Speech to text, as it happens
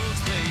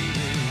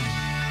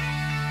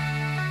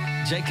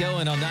Jake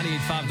Owen on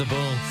 98.5 The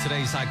Bull,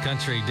 today's Hot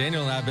Country.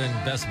 Daniel and I have been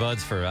best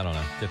buds for,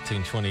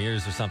 15, 20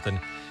 years or something.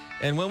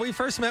 And when we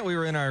first met, we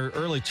were in our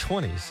early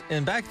 20s.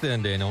 And back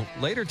then, Daniel,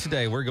 later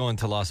today, we're going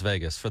to Las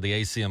Vegas for the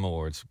ACM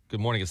Awards. Good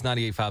morning, it's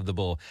 98.5 The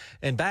Bull.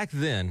 And back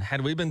then,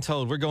 had we been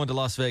told we're going to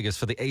Las Vegas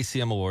for the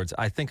ACM Awards,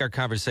 I think our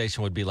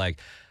conversation would be like,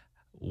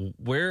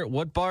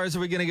 what bars are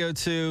we going to go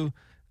to?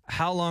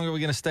 How long are we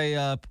going to stay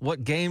up?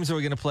 What games are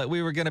we going to play?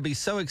 We were going to be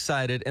so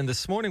excited. And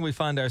this morning we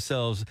find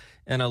ourselves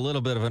in a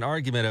little bit of an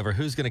argument over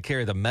who's going to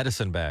carry the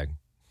medicine bag.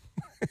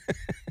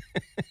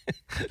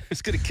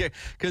 Who's going to carry?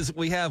 Because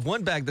we have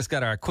one bag that's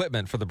got our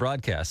equipment for the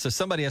broadcast. So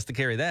somebody has to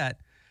carry that.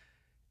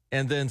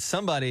 And then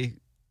somebody,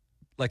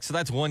 so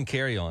that's one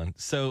carry-on.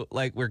 So,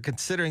 we're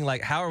considering,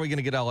 how are we going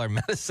to get all our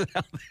medicine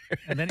out there?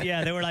 And then,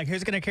 they were like,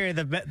 who's going to carry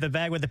the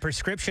bag with the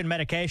prescription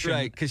medication?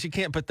 Right, because you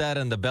can't put that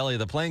in the belly of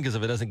the plane because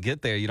if it doesn't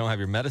get there, you don't have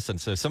your medicine.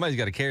 So somebody's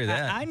got to carry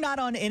that. I'm not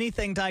on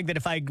anything, Tig, that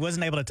if I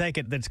wasn't able to take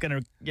it, that's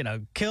going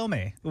to, kill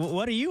me.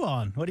 What are you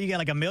on? What do you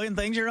got, a million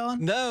things you're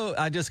on? No,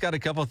 I just got a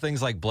couple of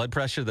things like blood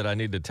pressure that I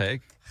need to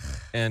take.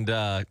 And,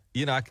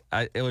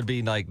 it would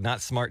be, not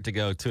smart to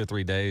go 2 or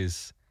 3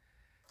 days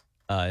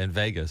in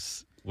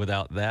Vegas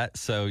without that.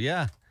 So,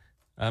 yeah.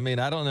 I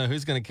don't know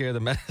who's going to carry the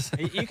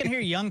medicine. You can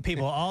hear young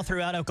people all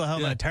throughout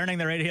Oklahoma turning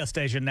the radio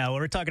station now.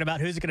 We're talking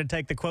about who's going to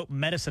take the, quote,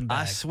 medicine bag.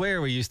 I swear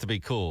we used to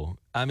be cool.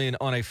 On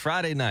a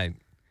Friday night,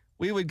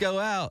 we would go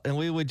out and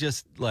we would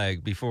just,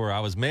 before I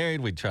was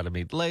married, we'd try to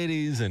meet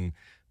ladies and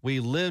we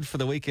lived for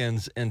the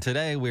weekends. And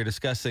today we're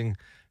discussing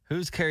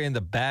who's carrying the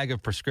bag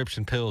of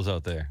prescription pills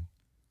out there.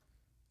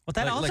 Well,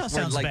 that also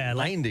sounds bad.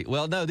 90.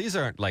 Well, no, these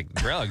aren't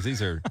drugs.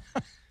 These are...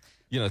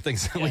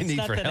 things that we need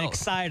for health. It's not that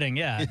exciting,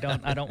 yeah.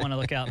 I don't want to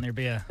look out and there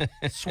be a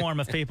swarm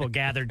of people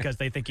gathered because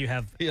they think you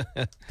have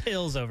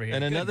pills over here.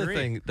 And another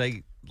thing,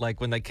 they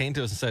when they came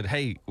to us and said,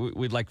 hey,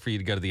 we'd like for you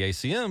to go to the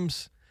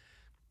ACMs,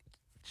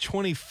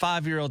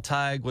 25-year-old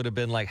Tig would have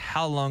been like,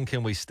 how long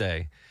can we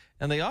stay?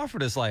 And they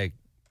offered us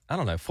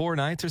 4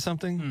 nights or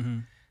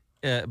something.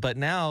 Mm-hmm. But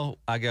now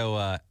I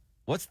go,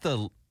 what's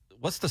the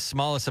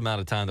smallest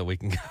amount of time that we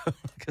can go?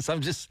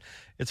 Because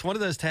it's one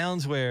of those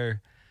towns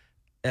where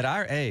at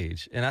our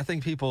age, and I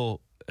think people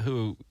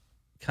who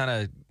kind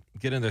of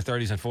get in their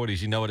 30s and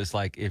 40s, you know what it's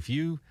like. If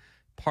you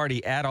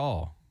party at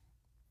all,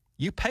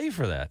 you pay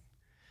for that.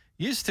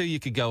 Used to, you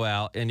could go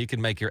out and you could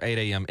make your 8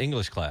 a.m.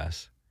 English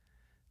class.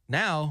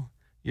 Now,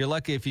 you're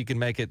lucky if you can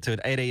make it to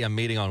an 8 a.m.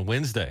 meeting on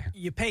Wednesday.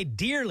 You pay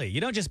dearly.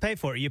 You don't just pay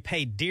for it. You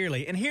pay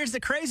dearly. And here's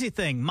the crazy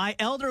thing. My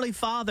elderly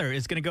father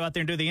is going to go out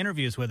there and do the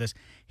interviews with us.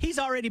 He's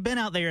already been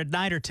out there a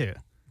night or two.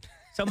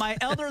 So my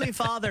elderly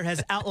father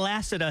has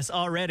outlasted us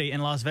already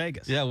in Las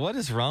Vegas. Yeah, what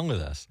is wrong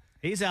with us?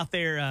 He's out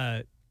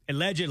there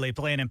allegedly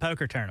playing in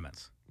poker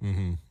tournaments.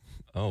 Mm-hmm.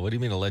 Oh, what do you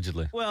mean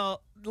allegedly?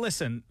 Well,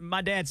 listen,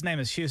 my dad's name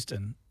is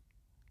Houston.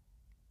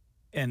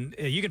 And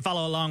you can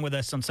follow along with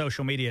us on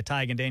social media,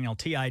 Tig and Daniel,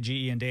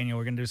 Tige and Daniel.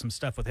 We're going to do some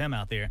stuff with him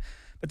out there.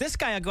 But this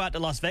guy, I go out to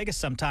Las Vegas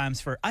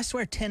sometimes for, I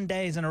swear, 10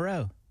 days in a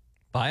row.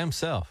 By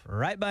himself?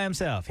 Right by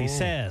himself. He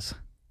says.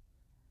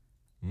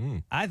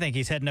 I think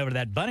he's heading over to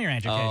that bunny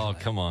ranch occasionally. Oh,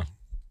 come on.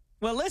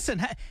 Well,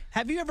 listen,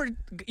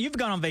 you've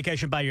gone on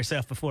vacation by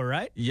yourself before,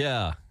 right?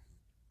 Yeah.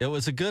 It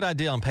was a good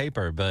idea on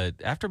paper, but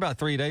after about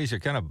 3 days,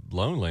 you're kind of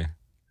lonely.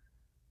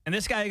 And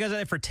this guy goes out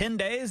there for 10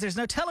 days, there's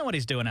no telling what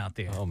he's doing out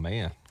there. Oh,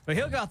 man. But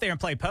he'll go out there and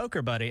play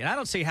poker, buddy. And I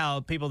don't see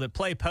how people that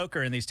play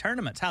poker in these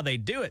tournaments, how they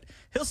do it.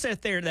 He'll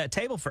sit there at that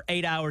table for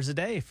 8 hours a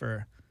day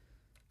for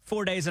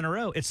 4 days in a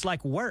row. It's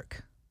like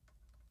work.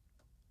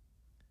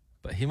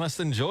 But he must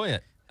enjoy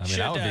it.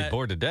 I would be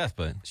bored to death,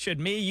 but... Should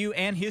me, you,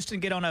 and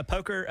Houston get on a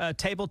poker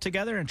table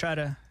together and try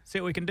to see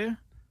what we can do?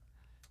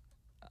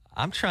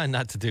 I'm trying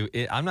not to do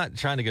it. I'm not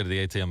trying to go to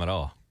the ATM at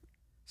all.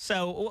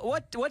 So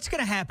what's going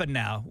to happen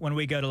now when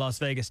we go to Las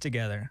Vegas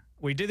together?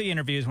 We do the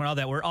interviews, when all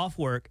that, we're off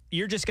work.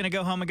 You're just going to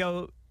go home and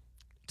go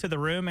to the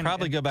room? And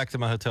probably go back to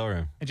my hotel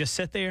room. And just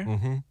sit there?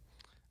 Mm-hmm.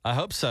 I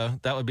hope so.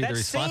 That would be the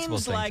responsible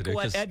thing to do. That seems like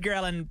what Edgar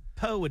Allan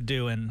Poe would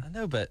do in... I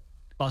know, but...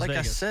 Las Vegas.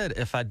 I said,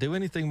 if I do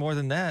anything more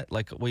than that,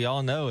 we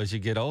all know, as you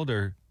get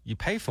older, you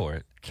pay for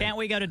it. Can't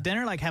we go to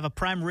dinner, have a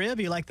prime rib?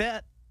 You like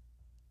that?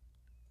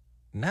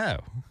 No.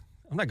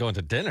 I'm not going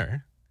to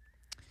dinner.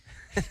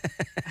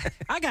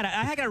 I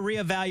gotta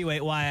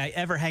reevaluate why I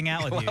ever hang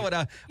out with you. Why would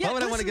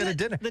I want to go to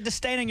dinner? The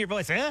disdain in your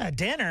voice.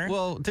 Dinner?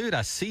 Well, dude,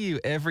 I see you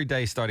every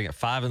day starting at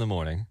 5 in the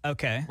morning.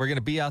 Okay. We're going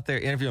to be out there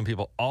interviewing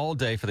people all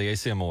day for the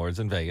ACM Awards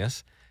in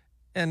Vegas.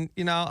 And,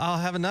 I'll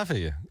have enough of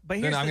you. But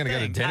here's I'm the going to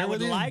go to dinner with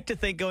you? I would like to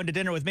think going to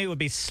dinner with me would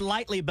be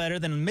slightly better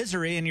than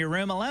misery in your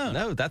room alone.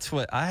 No, that's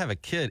what... I have a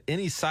kid.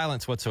 Any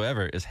silence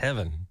whatsoever is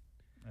heaven.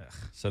 Ugh.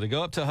 So to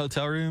go up to a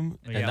hotel room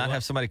and not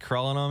have somebody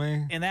crawling on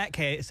me... In that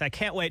case, I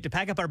can't wait to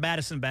pack up our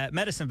medicine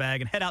bag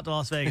and head out to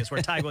Las Vegas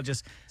where Tig will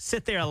just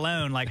sit there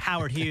alone like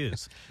Howard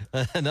Hughes.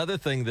 Another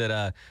thing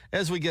that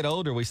as we get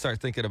older, we start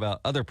thinking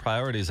about other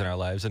priorities in our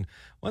lives. And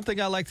one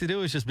thing I like to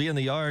do is just be in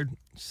the yard,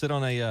 sit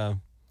on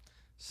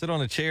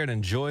a chair and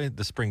enjoy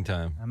the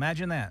springtime.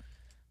 Imagine that.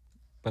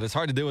 But it's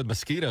hard to do with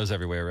mosquitoes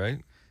everywhere, right?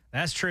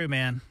 That's true,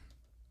 man.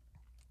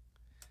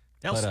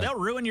 They'll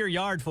ruin your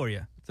yard for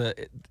you.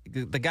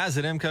 The guys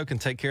at IMCO can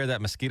take care of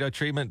that mosquito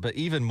treatment, but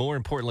even more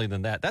importantly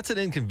than that, that's an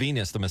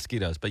inconvenience, the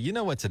mosquitoes. But you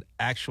know what's an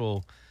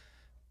actual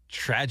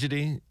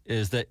tragedy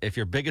is that if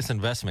your biggest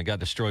investment got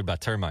destroyed by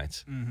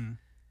termites,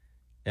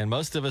 and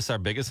most of us, our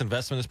biggest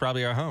investment is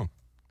probably our home.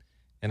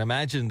 And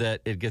imagine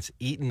that it gets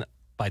eaten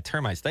by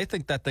termites. They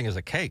think that thing is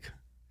a cake.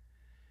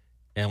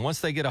 And once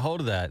they get a hold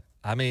of that,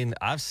 I mean,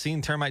 I've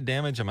seen termite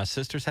damage in my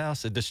sister's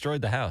house. It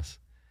destroyed the house.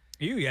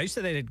 You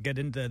said they'd get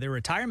into their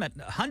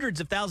retirement, hundreds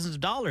of thousands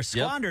of dollars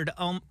squandered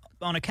on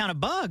account of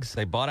bugs.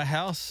 They bought a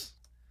house.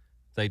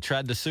 They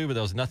tried to sue, but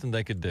there was nothing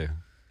they could do.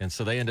 And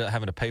so they ended up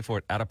having to pay for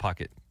it out of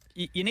pocket.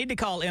 You need to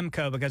call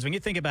IMCO because when you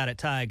think about it,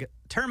 Tig,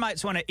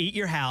 termites want to eat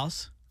your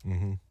house.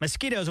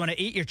 Mosquitoes want to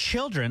eat your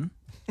children.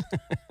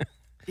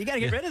 You got to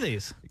get rid of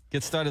these.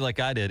 Get started like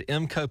I did.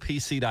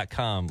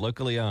 MCOPC.com,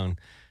 locally owned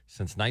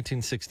since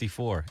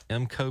 1964.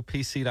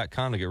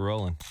 MCOPC.com to get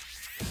rolling.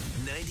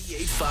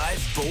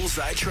 98.5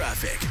 Bullseye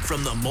Traffic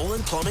from the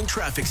Mullen Plumbing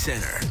Traffic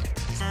Center.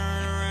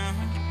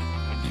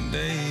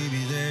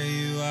 Baby, there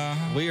you are.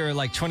 We are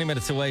like 20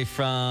 minutes away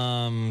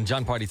from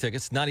John Party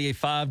Tickets.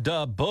 98.5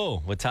 The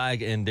Bull with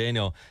Tig and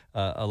Daniel.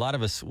 A lot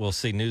of us will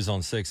see News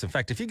on 6. In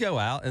fact, if you go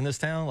out in this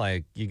town,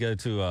 like you go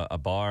to a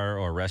bar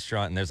or a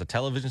restaurant and there's a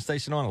television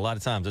station on, a lot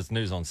of times it's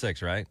News on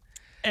 6, right?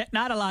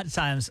 Not a lot of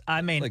times.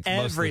 I mean, like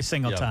every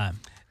single time.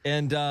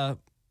 And I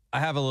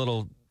have a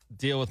little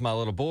deal with my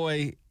little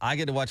boy. I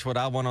get to watch what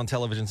I want on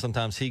television.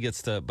 Sometimes he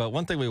gets to, but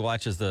one thing we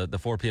watch is the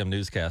 4 p.m.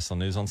 newscast on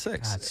News on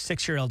 6. God,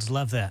 6-year-olds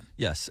love that.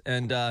 Yes.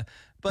 And,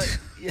 but,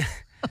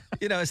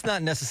 you know, it's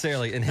not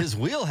necessarily in his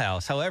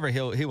wheelhouse. However,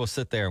 he will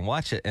sit there and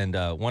watch it. And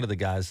one of the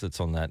guys that's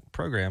on that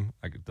program,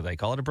 do they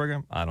call it a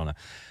program? I don't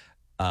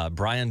know.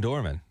 Brian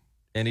Dorman.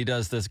 And he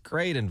does this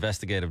great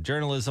investigative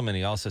journalism. And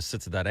he also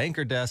sits at that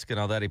anchor desk and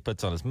all that. He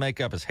puts on his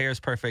makeup. His hair's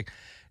perfect.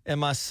 And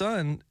my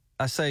son,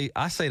 I say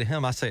to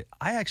him, I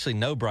actually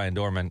know Brian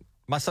Dorman.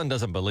 My son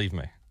doesn't believe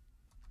me.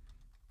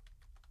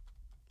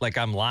 Like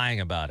I'm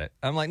lying about it.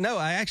 I'm like, no,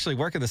 I actually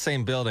work in the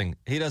same building.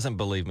 He doesn't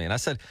believe me. And I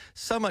said,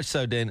 so much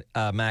so,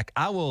 Mac,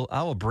 I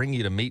will bring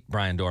you to meet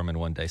Brian Dorman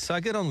one day. So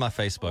I get on my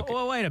Facebook.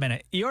 Well, wait a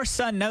minute. Your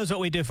son knows what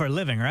we do for a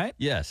living, right?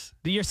 Yes.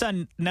 Your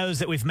son knows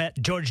that we've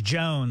met George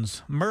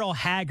Jones, Merle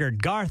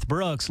Haggard, Garth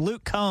Brooks,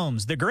 Luke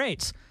Combs, the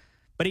greats.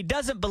 But he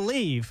doesn't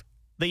believe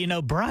that you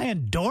know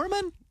Brian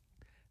Dorman?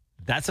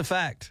 That's a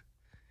fact.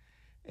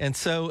 And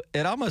so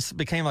it almost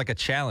became like a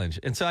challenge.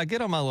 And so I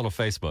get on my little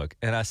Facebook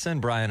and I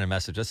send Brian a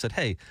message. I said,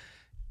 hey,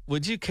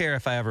 would you care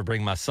if I ever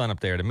bring my son up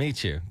there to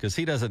meet you? Because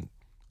he doesn't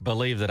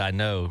believe that I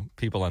know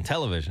people on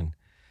television.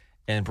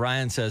 And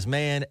Brian says,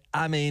 man,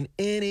 I mean,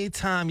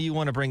 anytime you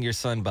want to bring your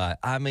son by,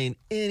 I mean,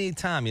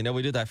 anytime. You know,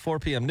 we do that 4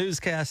 p.m.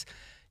 newscast.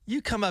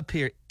 You come up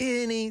here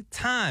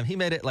anytime. He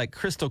made it like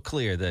crystal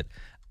clear that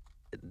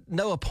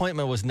no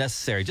appointment was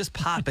necessary. Just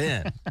pop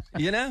in,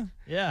 you know?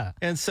 Yeah.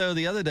 And so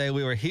the other day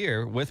we were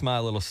here with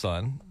my little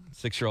son,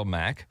 6-year-old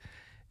Mac,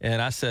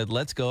 and I said,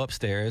 let's go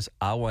upstairs.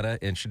 I want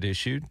to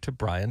introduce you to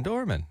Brian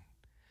Dorman.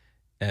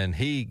 And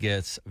he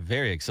gets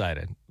very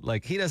excited.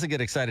 Like, he doesn't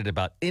get excited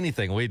about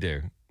anything we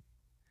do.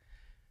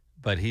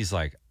 But he's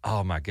like,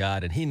 oh, my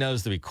God. And he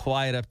knows to be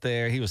quiet up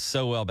there. He was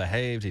so well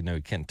behaved. He knew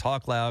he can't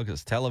talk loud because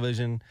it's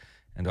television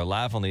and they're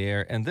live on the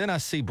air. And then I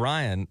see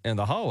Brian in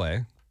the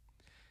hallway.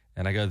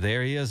 And I go,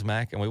 there he is,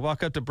 Mac. And we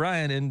walk up to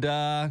Brian, and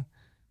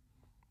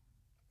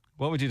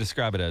what would you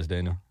describe it as,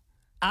 Daniel?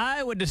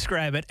 I would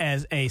describe it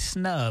as a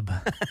snub.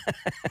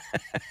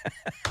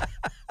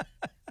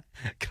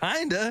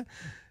 Kinda.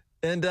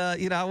 And,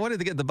 you know, I wanted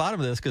to get to the bottom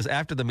of this because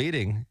after the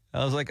meeting,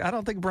 I was like, I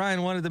don't think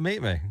Brian wanted to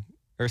meet me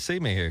or see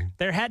me here.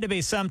 There had to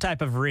be some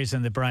type of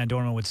reason that Brian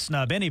Dorman would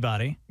snub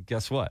anybody.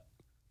 Guess what?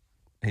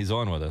 He's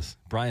on with us.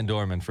 Brian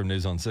Dorman from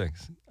News on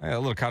 6. I got a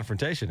little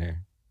confrontation here.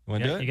 You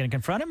want to do it? You going to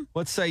confront him?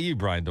 What say you,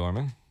 Brian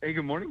Dorman? Hey,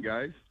 good morning,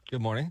 guys. Good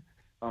morning.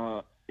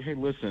 Hey,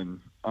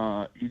 listen,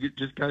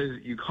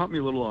 you caught me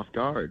a little off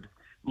guard.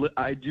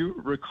 I do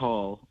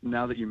recall,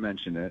 now that you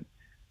mention it,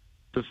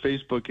 the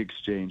Facebook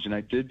exchange, and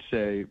I did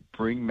say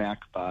bring Mac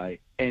by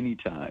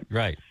anytime.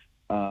 Right.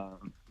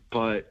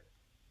 But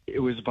it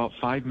was about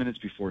 5 minutes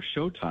before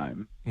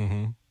showtime,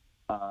 and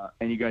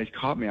you guys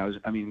caught me.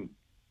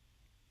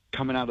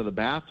 Coming out of the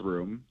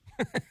bathroom.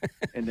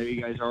 And there you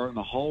guys are in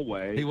the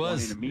hallway. He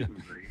was. Wanting to meet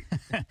and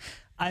greet.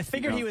 I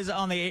figured he was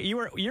on the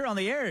air. You're on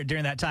the air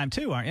during that time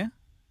too, aren't you?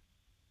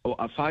 Oh,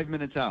 5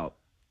 minutes out.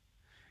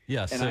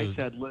 Yes. And I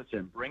said,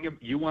 listen, bring him.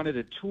 You wanted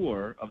a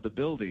tour of the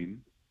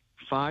building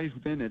 5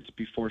 minutes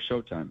before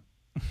showtime.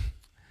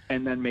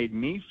 And then made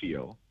me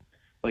feel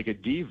like a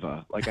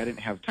diva, like I didn't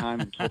have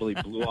time and totally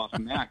blew off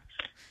Mac.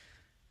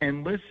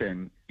 And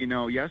listen, you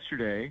know,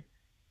 yesterday,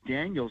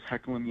 Daniel's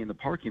heckling me in the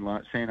parking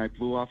lot saying I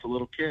blew off a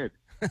little kid.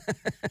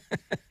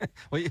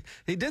 Well,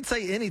 he did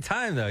say any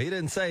time, though. He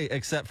didn't say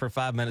except for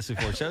 5 minutes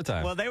before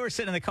showtime. Well, they were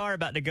sitting in the car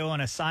about to go on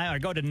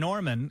go to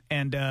Norman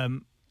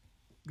and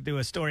do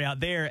a story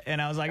out there.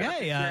 And I was like,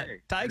 hey,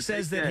 Tig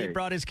says that he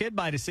brought his kid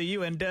by to see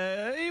you, and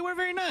you were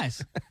very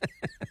nice.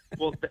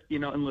 Well, you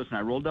know, and listen,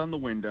 I rolled down the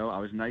window. I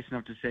was nice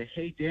enough to say,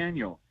 hey,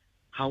 Daniel,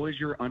 how is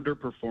your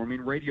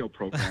underperforming radio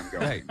program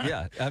going? Right.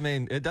 Yeah. I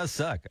mean, it does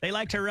suck. They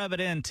like to rub it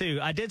in, too.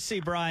 I did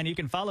see Brian. You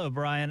can follow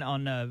Brian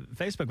on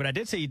Facebook, but I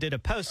did see he did a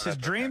post. His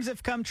dreams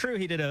have come true.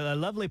 He did a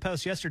lovely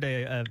post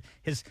yesterday.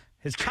 His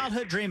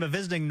childhood dream of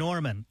visiting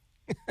Norman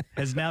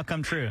has now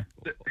come true.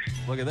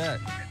 Look at that.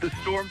 The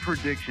Storm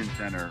Prediction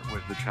Center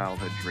was the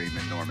childhood dream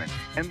in Norman.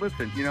 And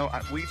listen,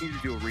 we need to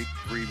do a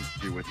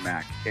review with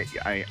Mac.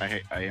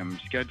 I am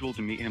scheduled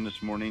to meet him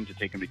this morning to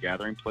take him to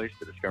Gathering Place,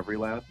 the Discovery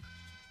Lab.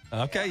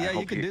 Okay, yeah,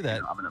 you can do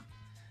that. I'm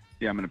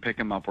gonna pick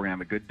him up. We're gonna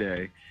have a good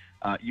day.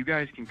 You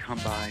guys can come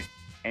by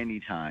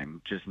anytime,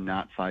 just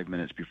not 5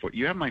 minutes before.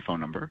 You have my phone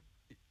number,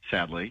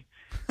 sadly.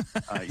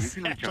 You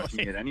can reach out to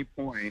me at any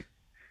point,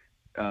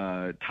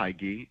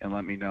 Tiggy, and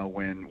let me know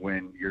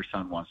when your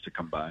son wants to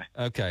come by.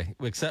 Okay,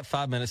 except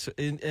 5 minutes.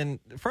 And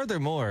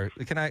furthermore,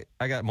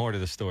 I got more to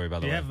the story, by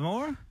the way. You have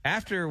more?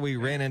 After we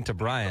ran into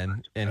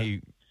Brian and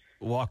he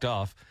walked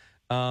off,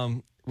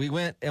 we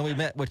went and we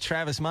met with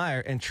Travis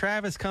Meyer, and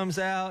Travis comes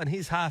out and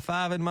he's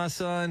high-fiving my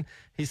son.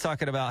 He's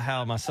talking about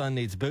how my son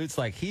needs boots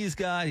like he's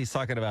got. He's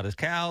talking about his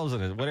cows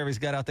and whatever he's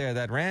got out there at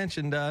that ranch.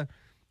 And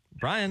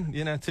Brian,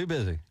 too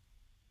busy.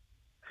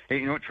 Hey,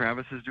 you know what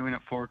Travis is doing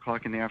at 4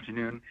 o'clock in the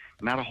afternoon?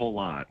 Not a whole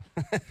lot.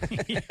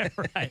 Yeah,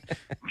 right.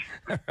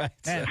 Right.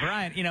 And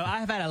Brian,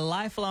 I've had a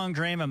lifelong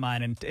dream of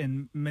mine,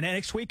 and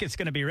next week it's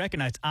going to be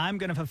recognized. I'm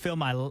going to fulfill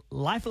my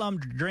lifelong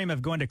dream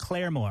of going to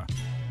Claremore.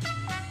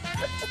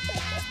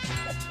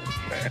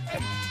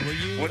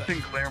 What's in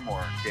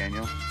Claremore,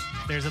 Daniel?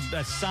 There's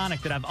a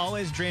Sonic that I've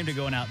always dreamed of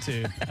going out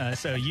to.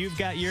 So you've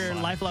got your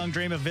lifelong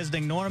dream of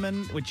visiting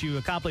Norman, which you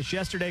accomplished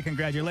yesterday.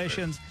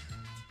 Congratulations.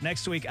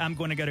 Next week, I'm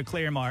going to go to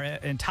Claremore.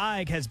 And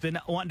Tig has been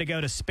wanting to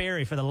go to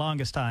Sperry for the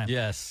longest time.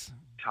 Yes.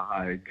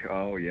 Tig.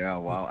 Oh, yeah.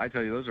 Wow. I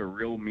tell you, those are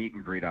real meet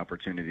and greet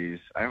opportunities.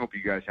 I hope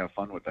you guys have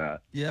fun with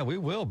that. Yeah, we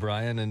will,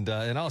 Brian. And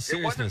in all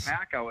seriousness.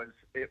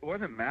 It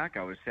wasn't Mac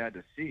I was sad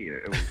to see.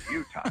 It was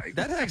you, Tig.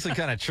 That's actually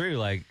kind of true.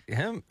 Like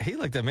he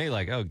looked at me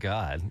like, oh,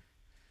 God.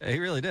 He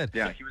really did.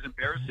 Yeah, he was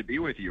embarrassed to be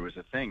with you as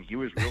a thing. He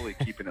was really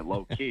keeping it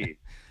low key.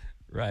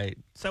 Right.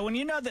 So when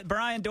you know that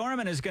Brian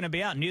Dorman is going to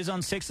be out, News on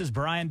 6's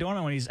Brian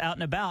Dorman, when he's out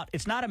and about,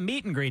 it's not a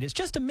meet and greet. It's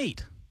just a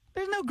meet.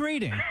 There's no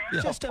greeting.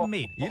 It's just a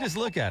meet. You just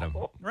look at him.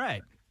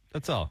 Right.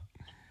 That's all.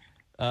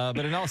 But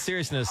in all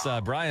seriousness,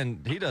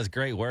 Brian, he does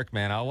great work,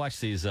 man. I'll watch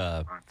these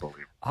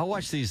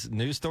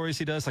news stories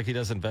he does, like he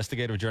does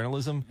investigative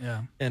journalism.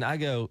 Yeah. And I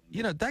go,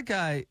 that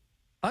guy,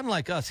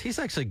 unlike us, he's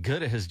actually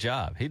good at his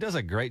job. He does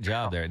a great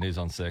job there at News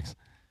on 6.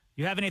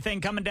 You have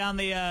anything coming down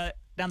the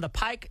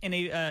pike?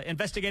 Any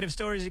investigative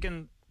stories you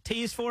can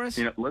tease for us?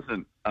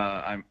 Listen,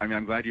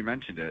 I'm glad you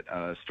mentioned it.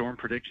 Storm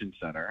Prediction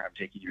Center. I'm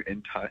taking you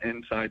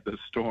inside the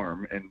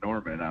storm in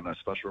Norman on a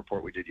special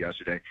report we did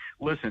yesterday.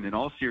 Listen, in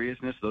all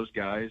seriousness, those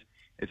guys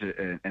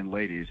and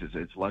ladies,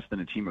 it's less than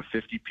a team of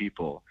 50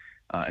 people,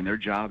 and their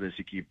job is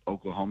to keep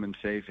Oklahomans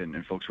safe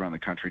and folks around the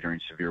country during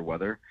severe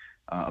weather.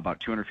 About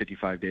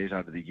 255 days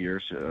out of the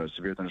year,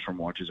 severe thunderstorm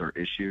watches are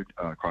issued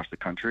across the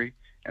country,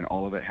 and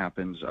all of it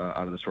happens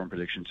out of the Storm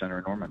Prediction Center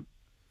in Norman.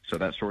 So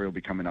that story will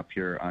be coming up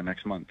here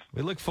next month.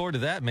 We look forward to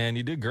that, man.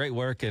 You do great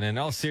work. And in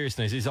all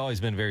seriousness, he's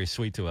always been very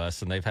sweet to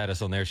us, and they've had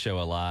us on their show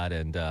a lot.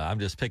 And I'm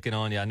just picking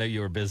on you. I know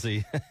you were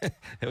busy.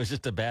 It was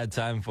just a bad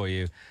time for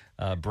you.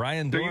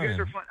 Brian Dorman. You guys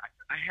are fun.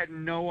 I had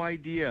no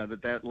idea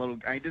that little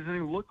guy doesn't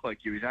even look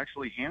like you. He's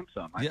actually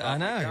handsome. I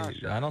know.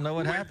 I don't know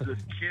what happened.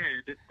 This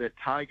kid that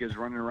Tig is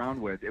running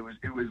around with, it was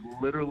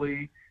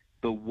literally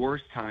the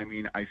worst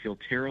timing. I feel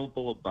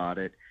terrible about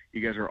it.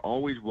 You guys are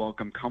always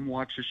welcome. Come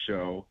watch the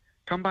show.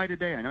 Come by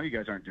today. I know you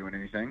guys aren't doing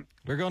anything.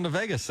 We're going to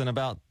Vegas in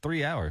about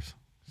 3 hours.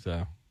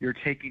 So you're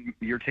taking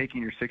your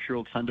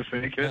 6-year-old son to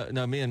Vegas?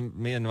 No, me and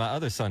my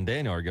other son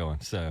Daniel are going.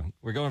 So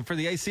we're going for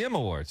the ACM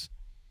Awards.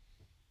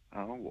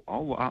 Oh,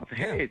 wow.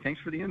 Hey,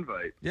 thanks for the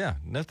invite. Yeah,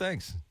 no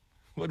thanks.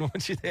 Wouldn't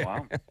want you there.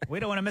 Wow.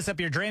 We don't want to mess up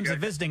your dreams of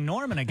visiting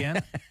Norman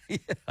again. Yeah,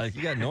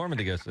 you got Norman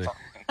to go see.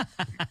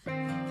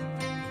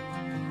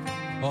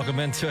 Welcome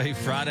into a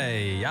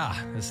Friday. Yeah,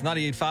 it's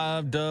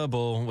 98.5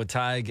 Double with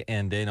Tig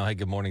and Daniel. Hey,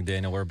 good morning,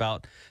 Daniel. We're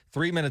about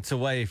 3 minutes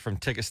away from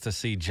tickets to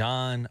see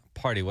Jon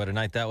Pardi. What a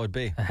night that would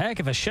be. A heck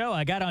of a show.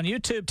 I got on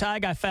YouTube,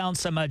 Tig. I found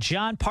some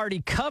Jon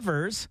Pardi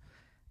covers.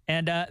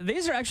 And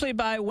these are actually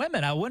by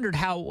women. I wondered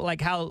how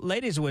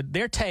ladies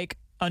their take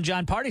on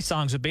Jon Pardi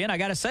songs would be. And I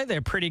got to say,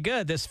 they're pretty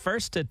good. This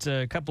first, it's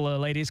a couple of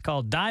ladies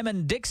called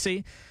Diamond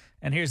Dixie.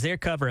 And here's their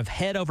cover of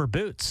Head Over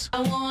Boots.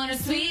 I want to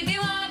sweep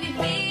you off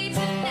your feet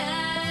tonight.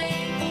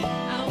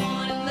 I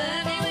want to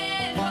love you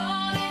and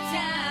hold you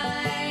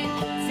tight.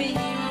 Spin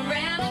you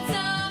around on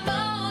some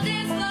old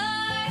dance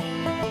floor.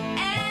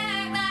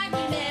 Act like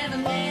we never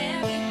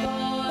met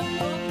before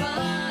for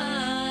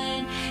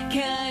fun.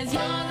 'Cause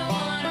you're the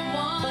one I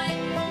want.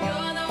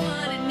 You're the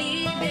one I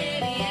need,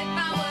 baby. If I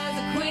was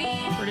a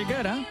queen. Pretty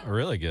good, huh?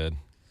 Really good.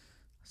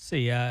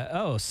 See,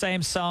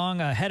 same song,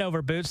 Head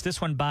Over Boots. This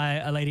one by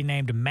a lady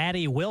named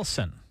Maddie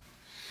Wilson.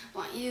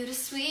 Want you to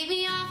sweep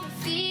me off my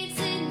feet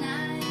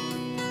tonight.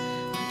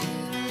 Want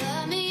you to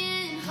love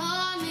me and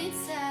hold me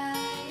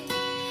tight.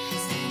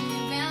 Spin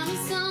me around on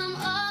some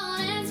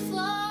old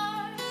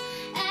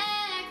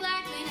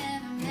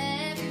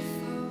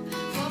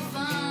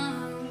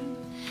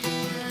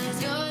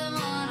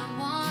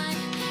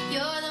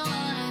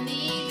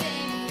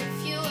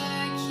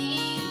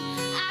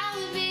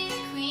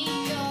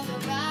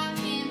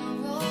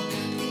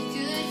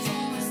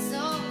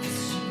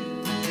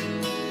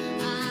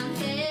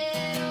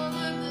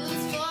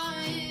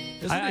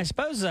I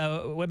suppose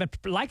women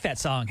like that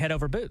song, Head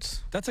Over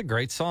Boots. That's a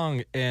great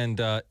song. And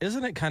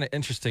isn't it kind of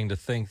interesting to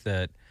think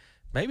that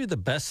maybe the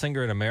best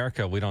singer in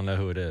America, we don't know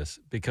who it is?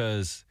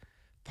 Because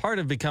part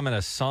of becoming a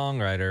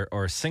songwriter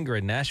or a singer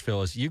in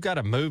Nashville is you've got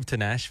to move to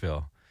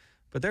Nashville.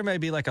 But there may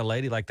be like a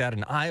lady like that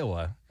in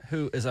Iowa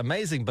who is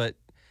amazing, but,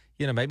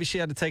 you know, maybe she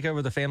had to take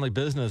over the family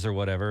business or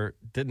whatever,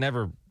 didn't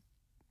ever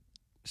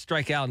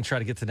strike out and try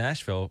to get to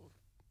Nashville.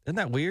 Isn't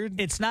that weird?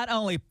 It's not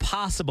only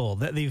possible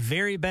that the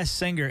very best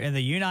singer in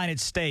the United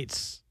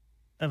States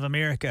of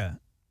America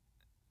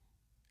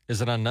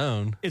Is it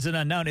unknown? is an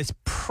unknown. It's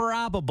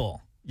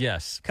probable.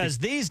 Yes. Because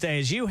these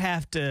days you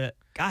have to,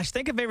 gosh,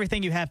 think of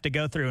everything you have to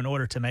go through in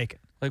order to make it.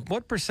 Like,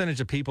 what percentage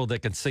of people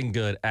that can sing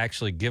good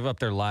actually give up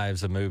their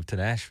lives and move to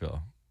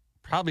Nashville?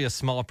 Probably a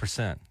small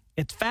percent.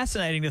 It's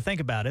fascinating to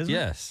think about, isn't it?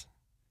 Yes.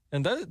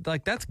 And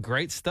that's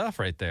great stuff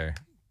right there.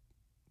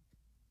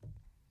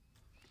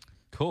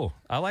 Cool.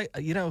 I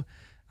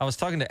was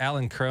talking to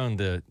Alan Crone,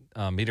 the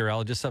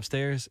meteorologist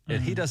upstairs,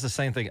 and he does the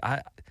same thing.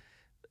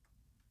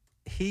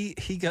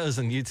 He goes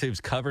on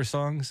YouTube's cover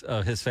songs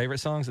of his favorite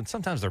songs, and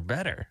sometimes they're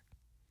better.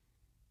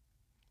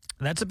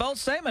 That's a bold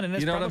statement, and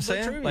it's You know what I'm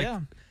probably saying? true, Like, yeah.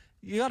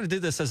 you ought to do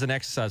this as an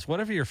exercise.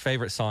 Whatever your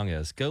favorite song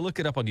is, go look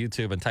it up on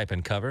YouTube and type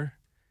in cover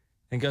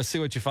and go see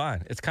what you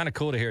find. It's kind of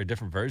cool to hear a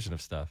different version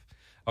of stuff.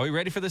 Are we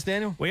ready for this,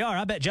 Daniel? We are.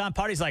 I bet John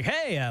Party's like,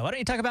 hey, why don't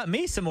you talk about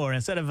me some more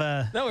instead of...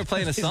 No, we're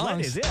playing the these songs.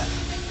 ladies, yeah.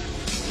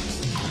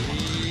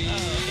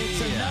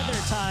 It's another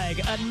Tig,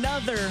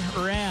 another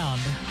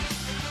round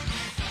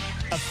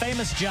of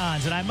Famous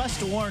Johns. And I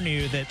must warn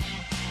you that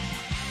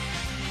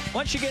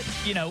once you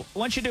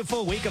do a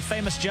full week of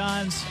Famous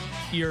Johns,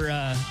 you're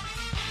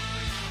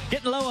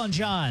getting low on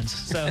Johns.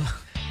 So,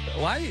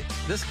 Why?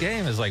 This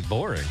game is like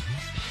boring.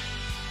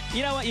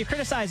 you know what? You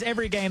criticize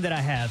every game that I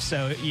have.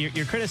 So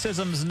your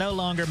criticisms no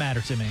longer matter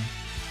to me.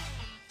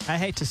 I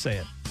hate to say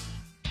it.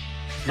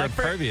 You're Like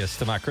for- impervious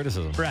to my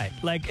criticism. Right.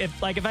 Like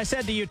if I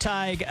said to you,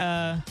 Tig,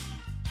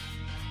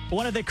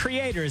 one of the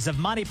creators of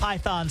Monty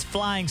Python's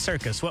Flying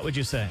Circus, what would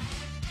you say?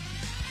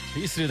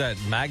 He used to do that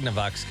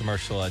Magnavox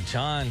commercial.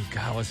 John,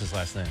 God, what's his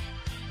last name?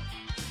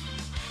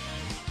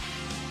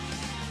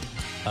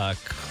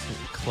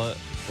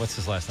 What's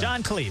his last name?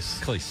 John Cleese.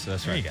 Cleese,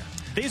 that's There right. you go.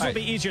 These All will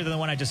right. be easier than the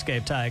one I just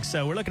gave, Tig.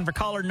 So we're looking for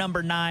caller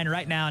number 9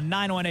 right now,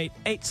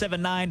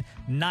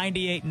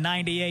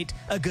 918-879-9898.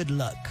 Good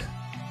luck.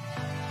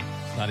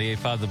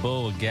 98.5 The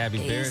Bull with Gabby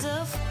Barrett.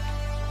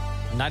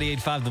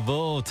 98.5 The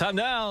Bull. Time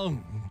now.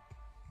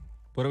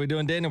 What are we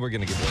doing, Daniel? We're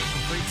going to give away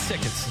some free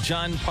tickets.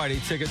 John Party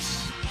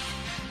tickets.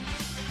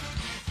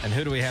 And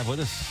who do we have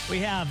with us? We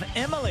have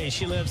Emily.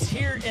 She lives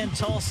here in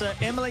Tulsa.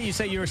 Emily, you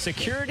say you're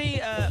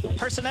security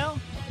personnel?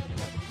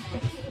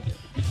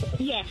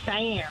 Yes, I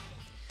am.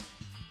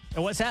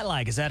 And what's that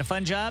like? Is that a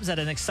fun job? Is that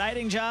an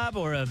exciting job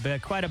or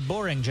quite a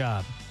boring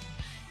job?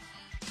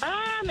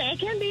 It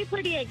can be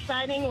pretty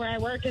exciting. Where I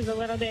work is a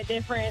little bit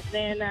different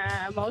than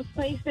most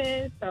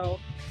places, so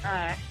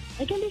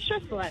it can be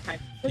stressful at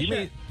times. For Do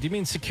sure. you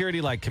mean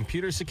security like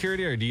computer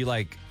security, or do you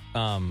like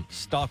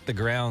stalk the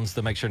grounds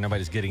to make sure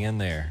nobody's getting in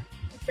there?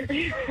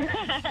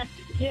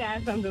 Yeah,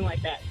 something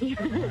like that.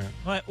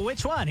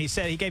 Which one? He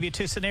said he gave you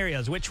 2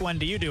 scenarios. Which one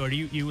do you do? Or do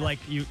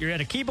you're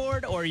at a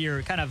keyboard or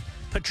you're kind of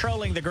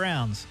patrolling the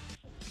grounds?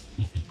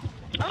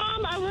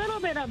 A little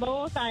bit of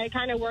both. I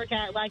kind of work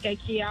at like a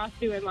kiosk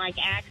doing like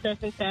access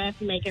and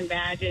stuff, making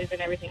badges and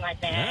everything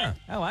like that. Yeah.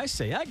 Oh, I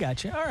see. I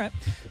got you. All right.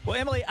 Well,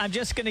 Emily, I'm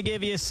just going to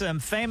give you some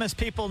famous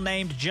people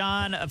named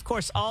John. Of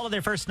course, all of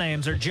their first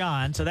names are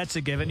John, so that's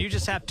a given. You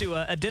just have to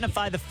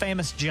identify the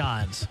famous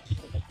Johns.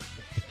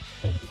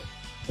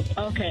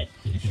 Okay.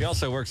 She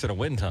also works at a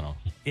wind tunnel.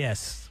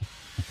 Yes.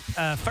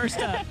 First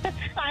up,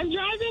 I'm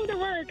driving to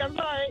work. I'm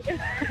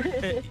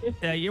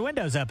sorry. your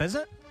window's up, is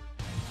it?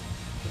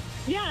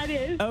 Yeah, it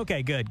is.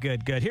 Okay, good.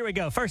 Here we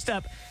go. First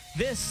up,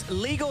 this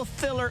legal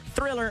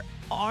thriller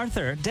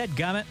author,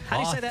 dadgummit. How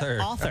do you say that?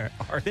 Author.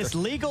 Author. This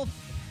legal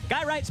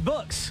guy writes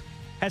books,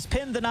 has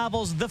penned the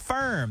novels The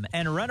Firm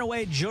and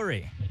Runaway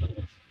Jury.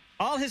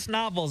 All his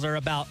novels are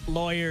about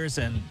lawyers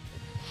and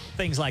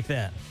things like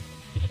that.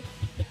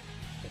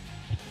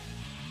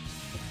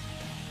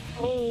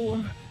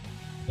 Oh.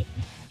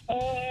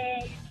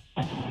 I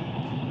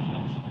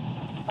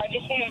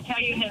just need to tell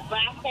you his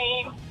last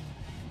name.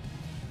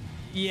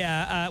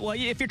 Yeah, well,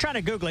 if you're trying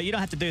to Google it, you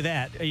don't have to do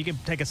that. You can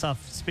take us off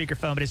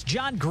speakerphone, but it's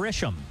John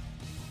Grisham.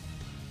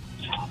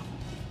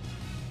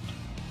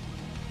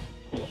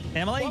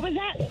 Emily? What was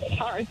that?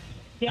 Sorry.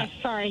 Yes,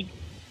 sorry.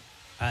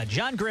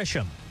 John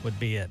Grisham would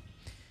be it.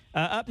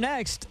 Up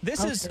next,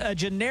 this is a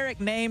generic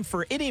name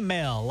for any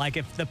male. Like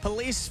if the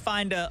police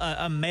find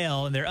a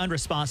male and they're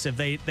unresponsive,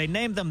 they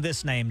name them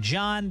this name,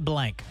 John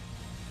Blank.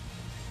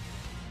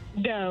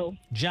 Doe.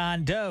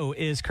 John Doe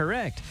is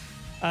correct.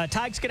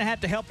 Tig's going to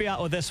have to help you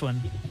out with this one.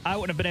 I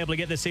wouldn't have been able to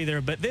get this either,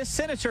 but this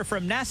senator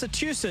from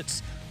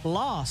Massachusetts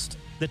lost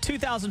the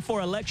 2004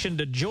 election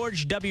to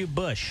George W.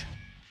 Bush.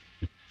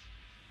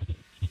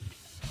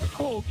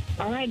 Oh,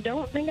 I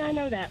don't think I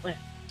know that one.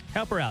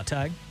 Help her out,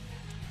 Tig.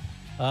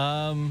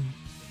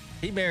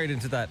 He married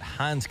into that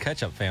Heinz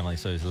ketchup family,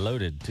 so he's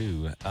loaded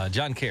too.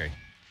 John Kerry.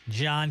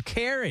 John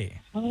Kerry.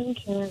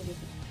 Okay.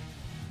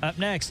 Up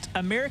next,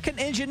 American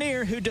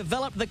engineer who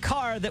developed the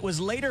car that was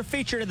later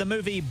featured in the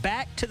movie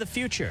Back to the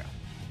Future.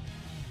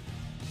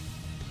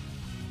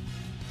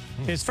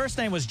 His first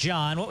name was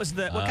John. What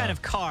kind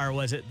of car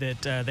was it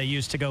that they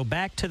used to go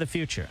Back to the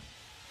Future?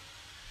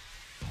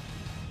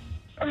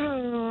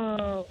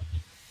 Oh,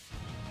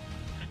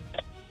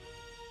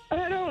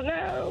 I don't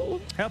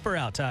know. Help her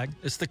out, Tug.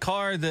 It's the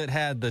car that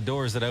had the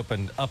doors that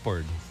opened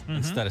upward Mm-hmm.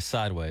 instead of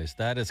sideways.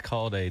 That is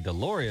called a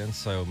DeLorean.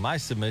 So my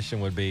submission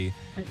would be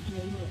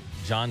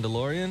John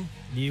DeLorean.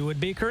 You would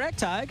be correct,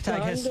 Tug.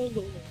 Tug has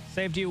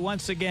saved you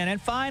once again.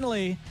 And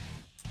finally,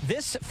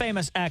 this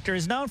famous actor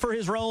is known for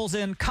his roles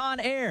in Con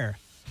Air,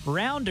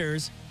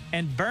 Rounders,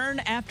 and Burn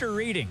After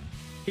Reading.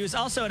 He was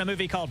also in a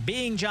movie called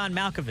Being John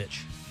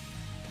Malkovich.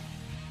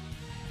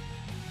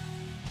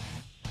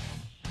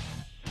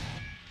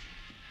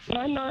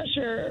 I'm not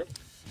sure.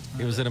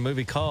 He was in a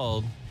movie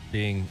called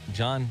Being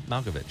John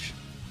Malkovich.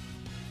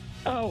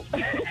 Oh.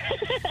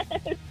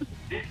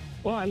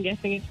 Well, I'm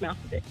guessing it's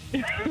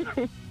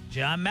Malkovich.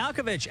 John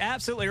Malkovich,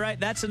 absolutely right.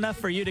 That's enough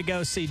for you to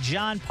go see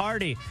John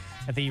Party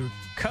at the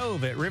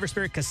Cove at River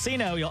Spirit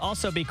Casino. You'll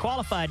also be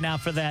qualified now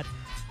for that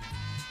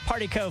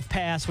Party Cove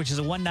Pass, which is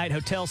a one-night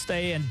hotel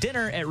stay and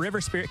dinner at River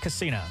Spirit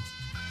Casino.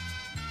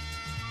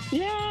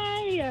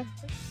 Yay!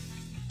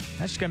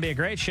 That's going to be a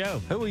great show.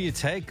 Who will you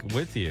take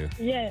with you?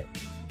 Yes.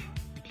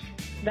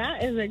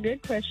 That is a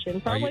good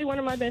question. Probably one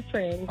of my best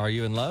friends. Are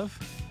you in love?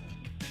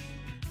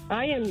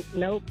 I am.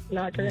 Nope,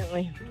 not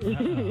currently.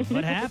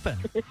 What happened?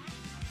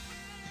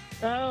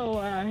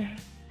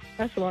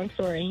 That's a long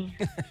story.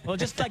 Well,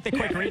 just like the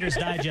quick Reader's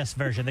Digest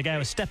version. The guy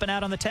was stepping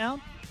out on the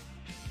town?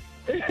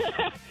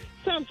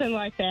 Something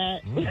like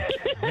that.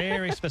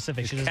 Very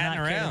specific. She does not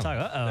Catting care to around.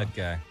 talk. Uh-oh. That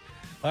guy.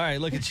 All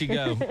right, look at you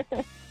go.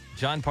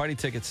 John Party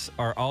tickets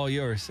are all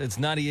yours. It's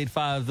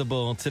 98.5 The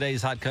Bull.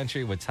 Today's Hot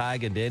Country with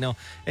Tig and Daniel.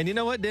 And you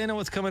know what, Daniel?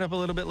 What's coming up a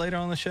little bit later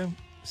on the show?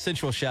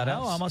 Sensual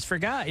shout-outs. Oh, I almost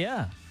forgot,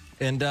 yeah.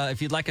 And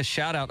if you'd like a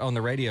shout-out on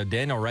the radio,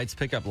 Daniel writes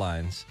pickup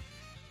lines.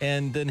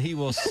 And then he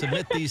will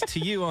submit these to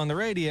you on the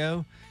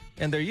radio.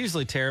 And they're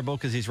usually terrible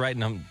because he's writing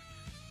them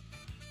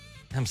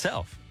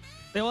himself.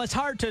 Well, it's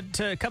hard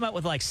to come up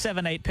with like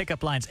 7-8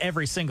 pickup lines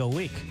every single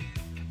week.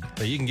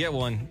 But you can get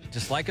one.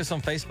 Just like us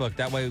on Facebook.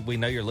 That way we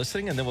know you're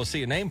listening. And then we'll see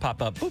your name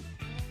pop up. Boop.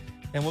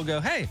 And we'll go,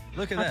 hey,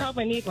 look at I that.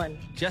 probably need one.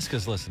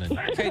 Jessica's listening.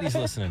 Katie's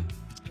listening.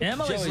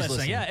 Emily's Joey's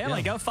listening. Yeah, listening. Emily,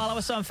 Yeah. go follow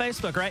us on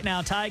Facebook right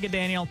now. Tig and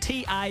Daniel,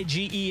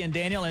 Tige and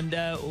Daniel, and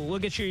we'll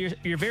get you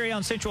your very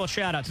own sensual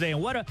shout out today.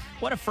 And what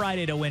a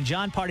Friday to win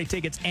John Party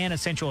tickets and a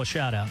sensual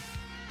shout out.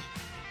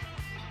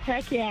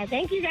 Heck yeah.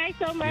 Thank you guys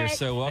so much. You're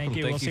so welcome. Thank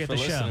you. We'll see you for at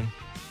the show. listening.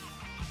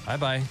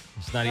 Bye-bye.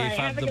 It's 98.5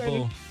 have a The good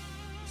Bull. one.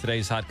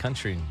 Today's Hot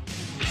Country.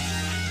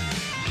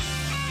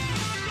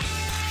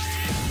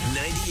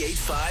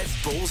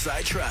 98.5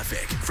 Bullseye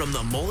Traffic from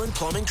the Mullen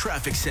Plumbing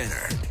Traffic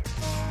Center.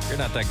 You're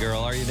not that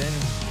girl, are you,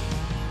 Daniel?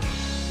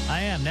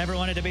 I am. Never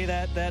wanted to be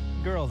that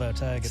girl, though,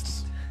 Tig.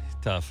 It's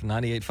Tough.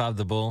 98.5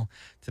 The Bull.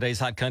 Today's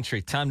Hot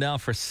Country. Time now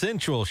for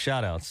sensual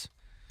shout-outs.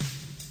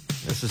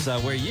 This is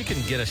where you can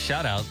get a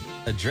shout-out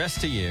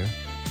addressed to you.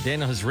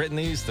 Daniel has written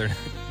these.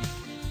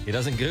 He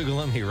doesn't Google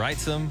them. He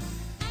writes them.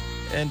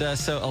 And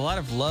so a lot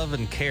of love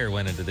and care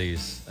went into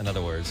these, in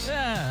other words.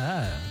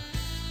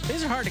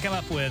 These are hard to come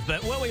up with,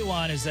 but what we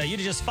want is you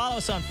to just follow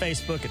us on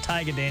Facebook at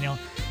Tig and Daniel,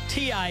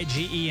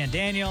 Tige and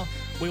Daniel.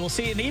 We will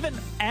see, and even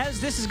as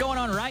this is going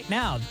on right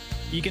now,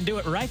 you can do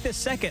it right this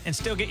second and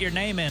still get your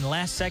name in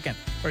last second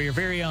for your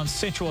very own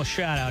sensual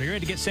shout out. Are you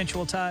ready to get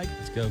sensual, Tig?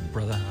 Let's go,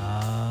 brother.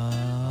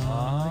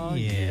 Oh,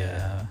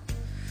 yeah.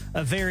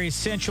 A very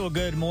sensual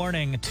good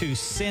morning to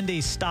Cindy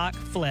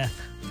Stockfleth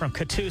from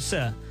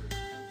Catoosa,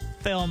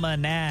 Thelma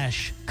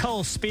Nash,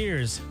 Cole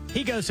Spears.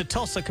 He goes to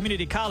Tulsa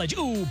Community College.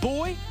 Ooh,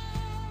 boy,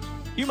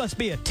 you must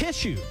be a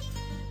tissue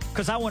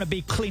because I want to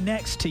be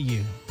Kleenex to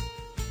you.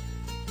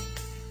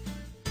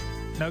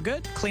 No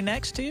good?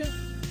 Kleenex to you?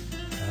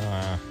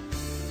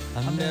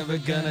 I'm never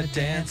gonna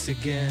dance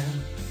again.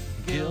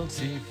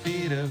 Guilty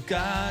feet have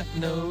got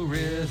no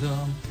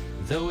rhythm.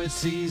 Though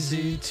it's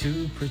easy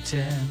to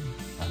pretend.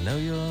 I know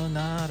you're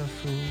not a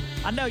fool.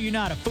 I know you're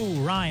not a fool,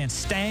 Ryan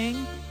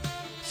Stang.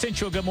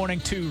 Sensual good morning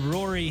to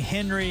Rory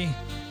Henry,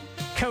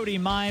 Cody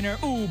Minor.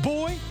 Ooh,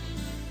 boy,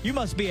 you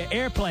must be an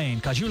airplane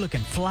because you're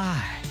looking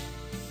fly.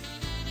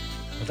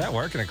 Would that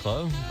work in a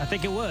club? I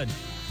think it would.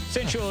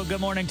 Sensual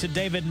good morning to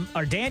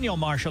Daniel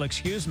Marshall,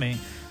 excuse me.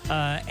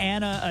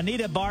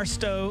 Anita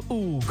Barstow.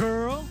 Ooh,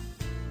 girl.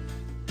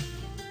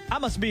 I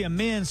must be a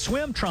men's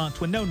swim trunks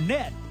with no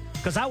net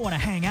because I want to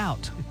hang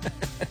out.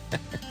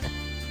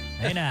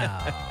 Hey now.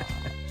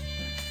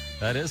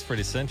 That is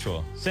pretty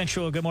sensual.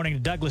 Sensual good morning to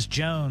Douglas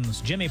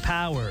Jones, Jimmy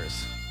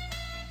Powers,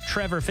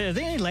 Trevor Fisher. Are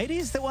there any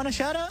ladies that want to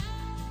shout out?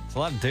 It's a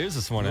lot of dudes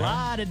this morning. A huh?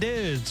 lot of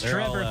dudes. They're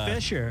Trevor all,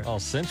 Fisher, all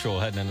sensual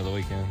heading into the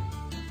weekend.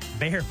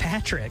 Bear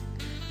Patrick,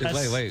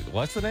 Wait.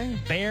 What's the name?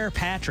 Bear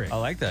Patrick. I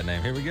like that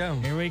name. Here we go.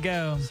 Here we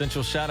go.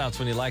 Essential shout-outs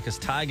when you like us.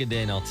 Tige and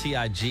Daniel,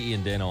 Tige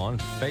and Daniel on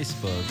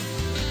Facebook.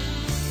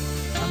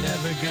 I'm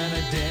never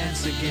gonna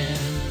dance again.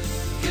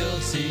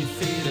 Guilty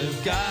feet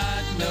have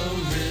got no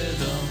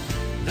rhythm.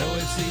 Though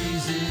it's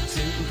easy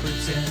to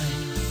pretend.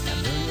 I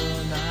know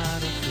you're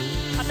not a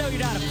fool. I know you're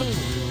not a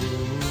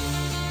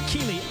fool.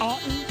 Keely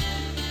Alton.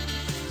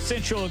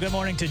 Central, good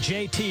morning to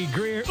JT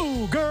Greer.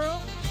 Ooh,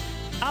 girl,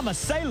 I'm a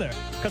sailor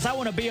because I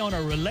want to be on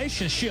a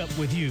relationship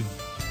with you.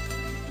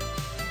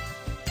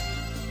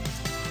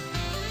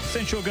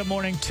 Central, good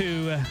morning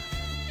to,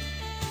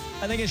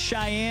 I think it's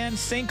Cheyenne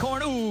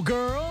Sinkhorn. Ooh,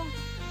 girl,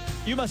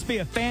 you must be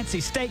a fancy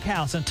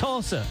steakhouse in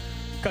Tulsa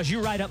because you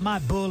right up my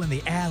bull in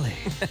the alley.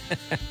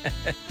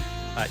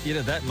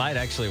 That might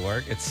actually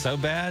work. It's so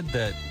bad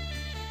that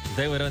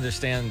they would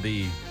understand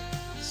the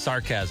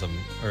sarcasm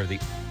or the,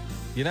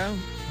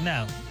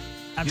 No.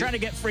 I'm trying to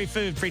get free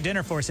food, free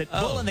dinner for us at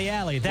Bull in the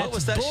Alley. That's what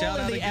was that Bull shout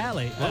in out the again?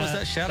 Alley. What was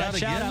that shout out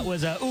again? That shout out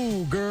was,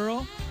 ooh,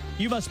 girl,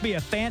 you must be a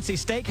fancy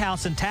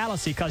steakhouse in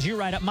Tallahassee because you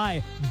right up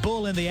my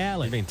Bull in the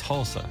Alley. You mean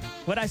Tulsa?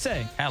 What'd I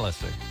say?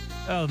 Tallahassee.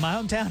 Oh, my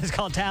hometown is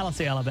called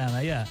Tallahassee, Alabama.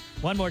 Yeah.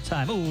 One more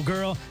time. Ooh,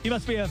 girl, you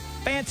must be a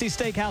fancy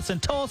steakhouse in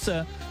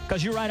Tulsa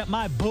because you right up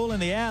my Bull in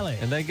the Alley.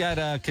 And they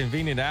got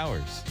convenient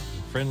hours.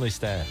 Friendly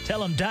staff. Tell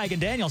them Tige and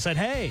Daniel said,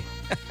 hey.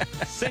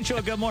 Central,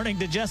 good morning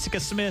to Jessica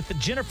Smith.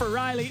 Jennifer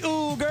Riley,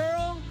 ooh,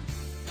 girl,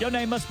 your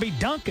name must be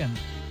Duncan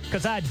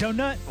because I do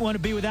not want to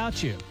be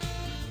without you.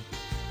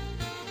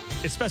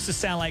 It's supposed to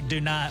sound like do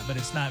not, but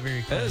it's not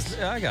very close.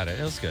 I got it.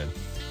 It was good.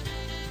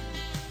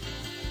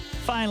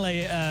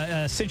 Finally,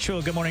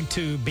 Central, good morning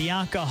to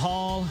Bianca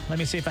Hall. Let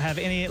me see if I have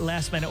any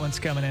last-minute ones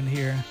coming in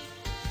here.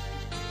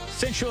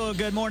 Central,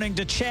 good morning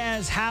to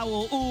Chaz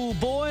Howell. Ooh,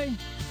 boy.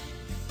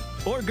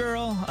 Or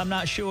girl, I'm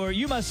not sure.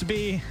 You must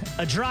be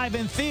a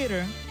drive-in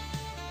theater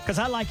because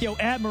I like your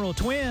Admiral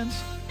twins.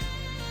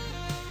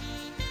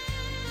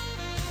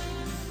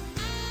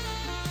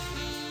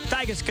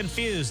 Tiger's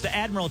confused. The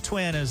Admiral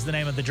Twin is the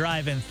name of the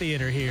drive-in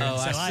theater here.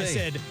 Oh, and so I see.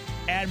 said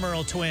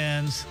Admiral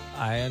Twins.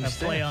 I A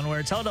understand. play on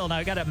words. Hold on.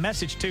 I got a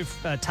message to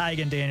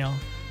Tige and Daniel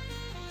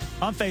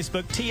on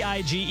Facebook.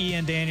 Tige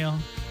and Daniel.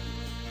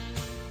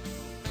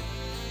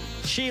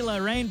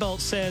 Sheila Rainbolt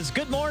says,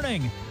 good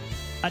morning.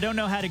 I don't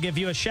know how to give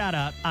you a shout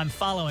out. I'm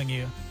following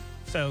you.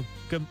 So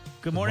good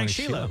morning, morning,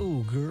 Sheila. Sheila.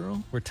 Ooh,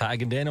 girl. We're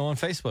Tige and Daniel on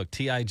Facebook.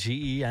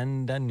 Tige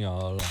and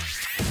Daniel.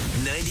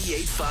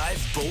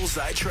 98.5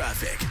 Bullseye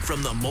Traffic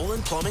from the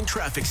Mullen Plumbing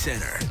Traffic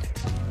Center.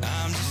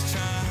 I'm just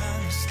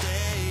trying to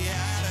stay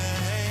out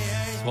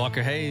of hey.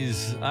 Walker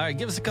Hayes. All right,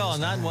 give us a call.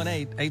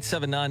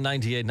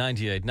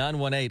 918-879-9898.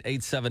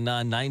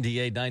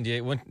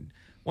 918-879-9898.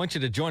 Want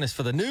you to join us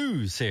for the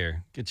news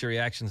here. Get your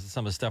reactions to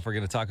some of the stuff we're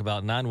going to talk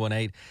about.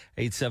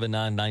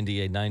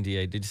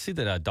 918-879-9898. Did you see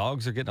that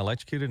dogs are getting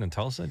electrocuted in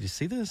Tulsa? Did you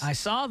see this? I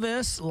saw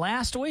this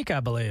last week, I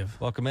believe.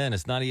 Welcome in.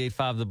 It's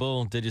 98.5 The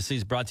Bull. Did you see?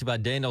 It's brought to you by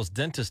Daniel's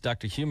dentist,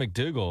 Dr. Hugh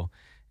McDougall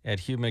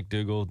at Hugh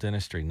McDougall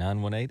Dentistry.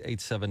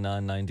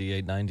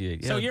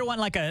 918-879-9898. So you're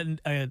wanting like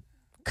a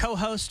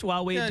co-host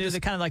while we Yeah, do just-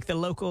 the kind of like the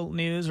local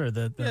news or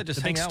the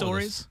just big hang out with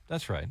stories? us.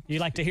 That's right. You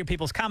like to hear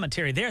people's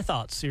commentary, their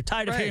thoughts. You're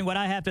tired of Right. hearing what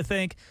I have to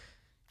think.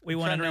 We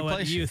want to trying to know what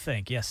replace you you.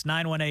 think. Yes,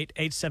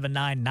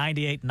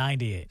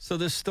 918-879-9898. So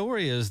the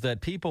story is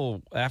that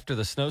people, after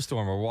the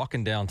snowstorm, are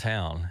walking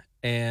downtown,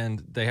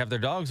 and they have their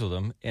dogs with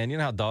them. And you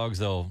know how dogs,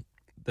 they'll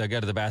go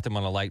to the bathroom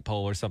on a light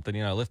pole or something,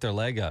 lift their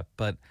leg up.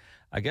 But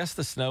I guess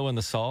the snow and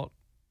the salt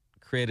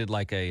created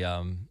like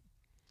a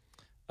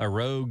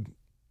rogue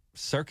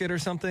circuit or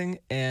something,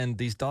 and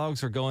these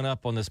dogs were going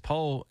up on this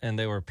pole, and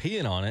they were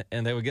peeing on it,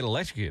 and they would get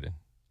electrocuted.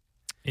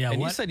 Yeah,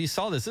 And you said you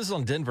saw this. This is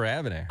on Denver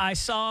Avenue. I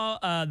saw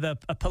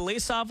a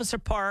police officer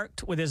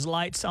parked with his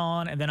lights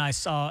on, and then I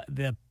saw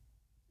the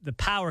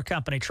power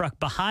company truck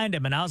behind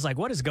him, and I was like,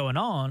 what is going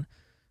on?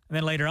 And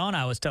then later on,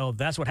 I was told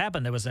that's what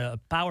happened. There was a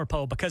power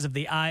pole because of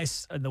the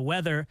ice and the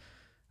weather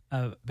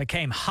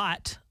became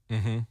hot.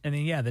 Mm-hmm. And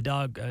then, the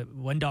dog,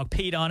 one dog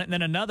peed on it, and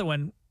then another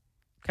one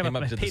came up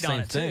and to the peed on same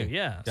it thing. too.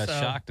 Yeah, Got so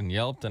shocked and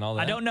yelped and all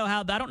that. I don't know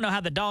how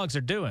the dogs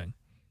are doing.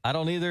 I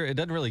don't either. It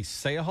doesn't really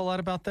say a whole lot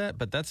about that,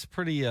 but that's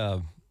pretty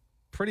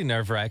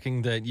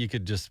nerve-wracking that you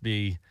could just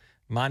be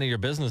minding your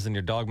business and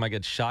your dog might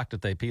get shocked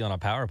if they pee on a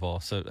power pole.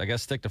 So I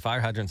guess stick to fire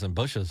hydrants and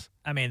bushes.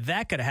 I mean,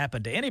 that could have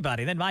happened to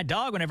anybody. Then my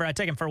dog, whenever I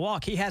take him for a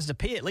walk, he has to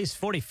pee at least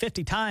 40,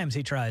 50 times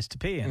he tries to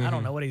pee, and I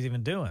don't know what he's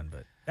even doing,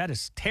 but that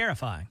is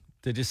terrifying.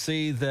 Did you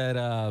see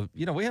that,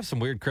 we have some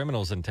weird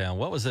criminals in town.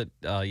 What was it?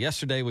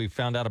 Yesterday we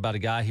found out about a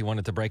guy, he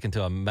wanted to break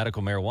into a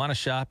medical marijuana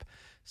shop.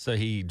 So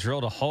he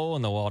drilled a hole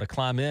in the wall to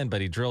climb in,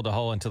 but he drilled a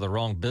hole into the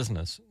wrong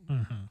business.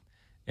 Mm-hmm.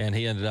 And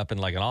he ended up in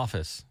like an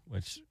office,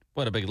 which,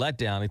 what a big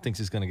letdown. He thinks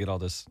he's going to get all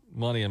this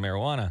money in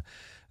marijuana.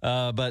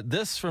 But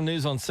this from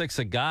News on 6,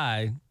 a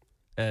guy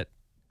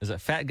is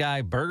it Fat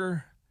Guy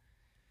Burger?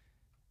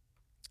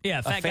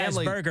 Yeah, Fat Guy's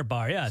family- Burger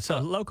Bar. Yeah, it's a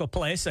local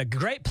place, a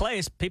great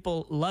place.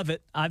 People love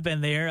it. I've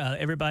been there.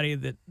 Everybody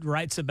that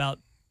writes about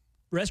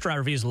restaurant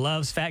reviews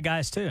loves Fat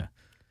Guys too.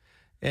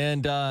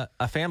 And a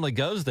family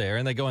goes there,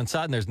 and they go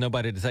inside, and there's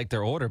nobody to take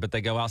their order, but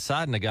they go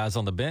outside, and the guy's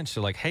on the bench.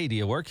 They're like, hey, do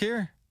you work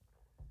here?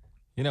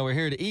 You know, we're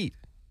here to eat.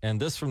 And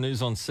this from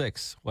News on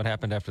 6. What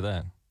happened after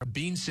that?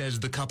 Bean says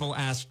the couple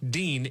asked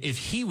Dean if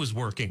he was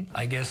working.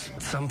 I guess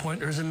at some point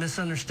there's a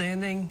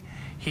misunderstanding.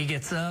 He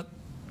gets up,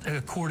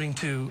 according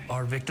to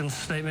our victim's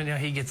statement,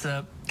 he gets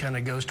up, kind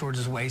of goes towards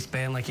his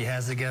waistband like he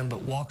has the gun,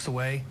 but walks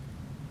away,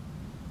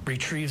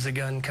 retrieves the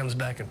gun, comes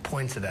back and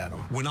points it at him.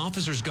 When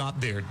officers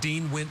got there,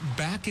 Dean went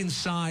back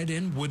inside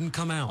and wouldn't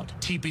come out.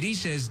 TPD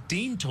says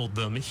Dean told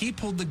them he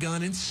pulled the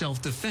gun in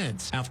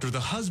self-defense after the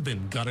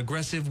husband got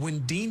aggressive when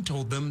Dean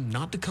told them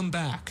not to come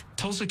back.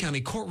 Tulsa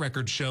County court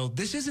records show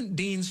this isn't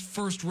Dean's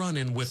first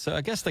run-in with... So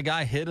I guess the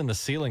guy hid in the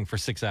ceiling for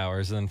 6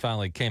 hours and then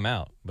finally came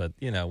out. But,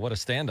 you know, what a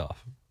standoff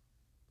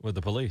with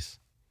the police.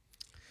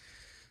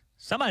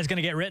 Somebody's going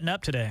to get written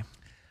up today.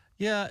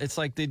 Yeah, it's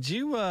like, did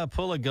you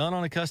pull a gun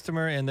on a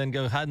customer and then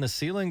go hide in the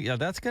ceiling? Yeah,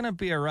 that's going to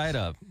be a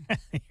write-up.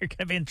 You're going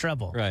to be in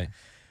trouble. Right.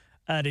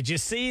 Did you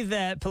see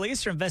that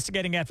police are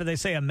investigating after they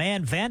say a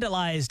man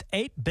vandalized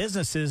 8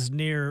 businesses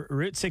near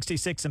Route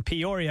 66 in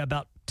Peoria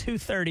about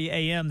 2:30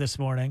 a.m. this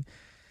morning?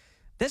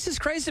 This is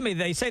crazy to me.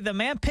 They say the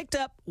man picked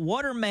up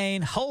water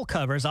main hole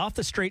covers off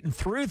the street and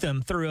threw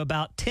them through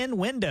about 10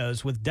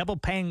 windows with double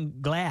pane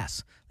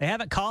glass. They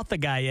haven't caught the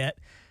guy yet.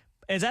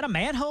 Is that a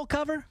manhole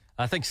cover?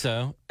 I think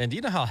so. And do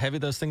you know how heavy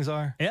those things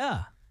are?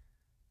 Yeah.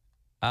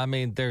 I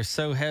mean, they're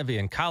so heavy.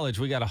 In college,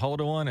 we got a hold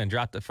of one and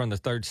dropped it from the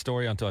 3rd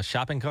story onto a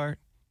shopping cart.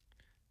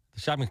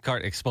 The shopping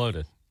cart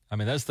exploded. I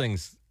mean, those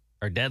things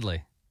are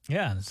deadly.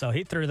 Yeah, so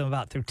he threw them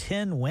about through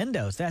 10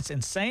 windows. That's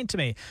insane to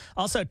me.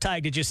 Also,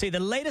 Tig, did you see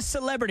the latest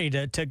celebrity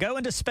to go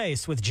into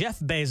space with Jeff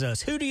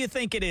Bezos? Who do you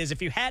think it is?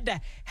 If you had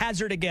to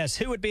hazard a guess,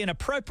 who would be an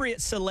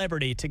appropriate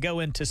celebrity to go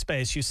into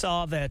space? You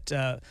saw that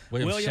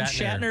William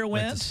Shatner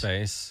went to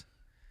space.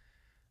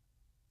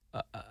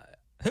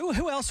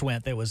 Who else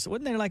went?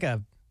 Wasn't there like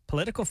a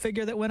political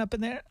figure that went up in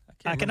there?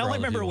 I can only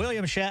remember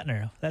William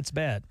Shatner. That's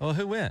bad. Well,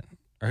 who went?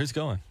 Or who's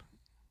going?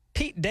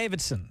 Pete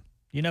Davidson.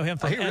 You know him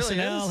from he really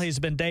SNL. is? He's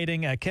been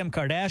dating Kim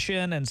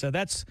Kardashian. And so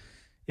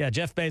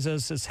Jeff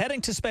Bezos is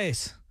heading to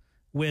space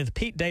with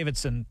Pete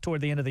Davidson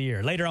toward the end of the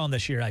year. Later on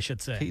this year, I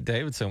should say. Pete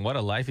Davidson, what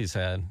a life he's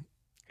had.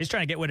 He's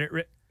trying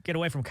to get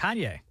away from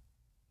Kanye.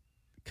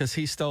 Because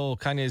he stole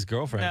Kanye's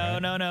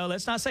girlfriend. No.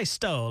 Let's not say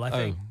stole. I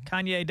think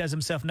Kanye does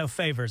himself no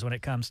favors when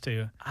it comes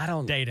to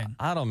dating.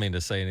 I don't mean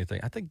to say anything.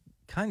 I think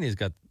Kanye's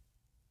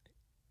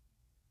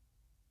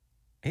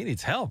he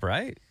needs help,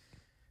 right?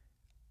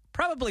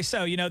 Probably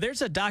so. You know,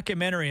 there's a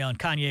documentary on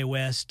Kanye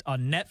West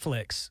on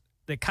Netflix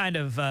that kind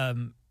of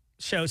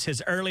shows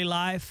his early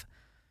life.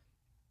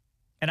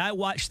 And I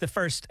watched the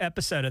first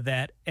episode of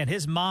that, and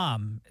his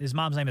mom's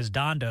name is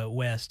Donda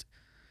West,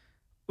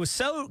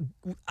 was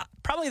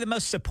probably the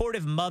most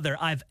supportive mother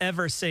I've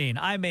ever seen.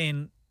 I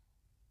mean,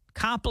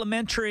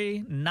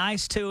 complimentary,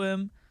 nice to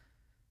him.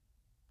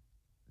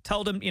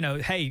 Told him,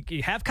 hey,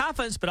 you have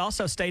confidence, but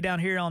also stay down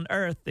here on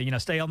earth.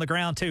 Stay on the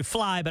ground too.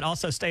 Fly, but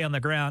also stay on the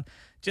ground.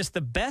 Just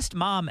the best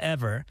mom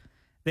ever.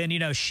 Then,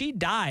 she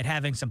died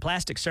having some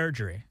plastic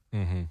surgery.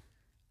 Mm-hmm.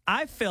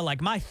 I feel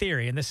like my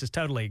theory, and this is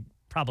totally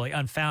probably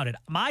unfounded,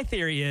 my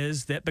theory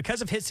is that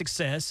because of his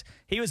success,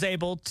 he was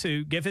able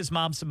to give his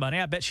mom some money.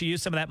 I bet she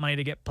used some of that money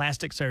to get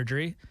plastic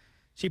surgery.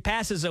 She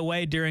passes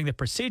away during the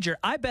procedure.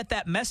 I bet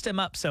that messed him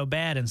up so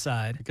bad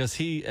inside. Because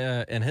he,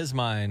 in his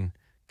mind,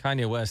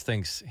 Kanye West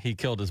thinks he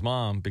killed his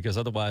mom because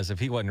otherwise, if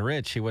he wasn't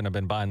rich, he wouldn't have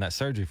been buying that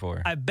surgery for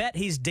her. I bet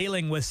he's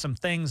dealing with some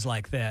things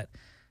like that.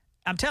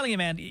 I'm telling you,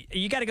 man,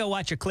 you got to go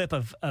watch a clip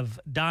of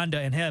Donda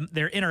and him,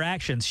 their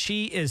interactions.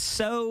 She is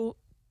so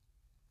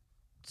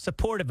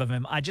supportive of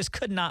him. I just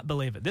could not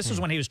believe it. This was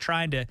when he was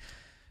trying to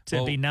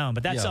be known,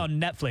 but that's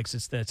on Netflix.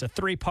 It's a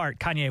 3-part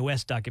Kanye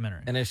West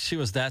documentary. And if she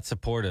was that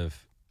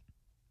supportive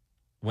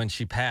when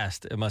she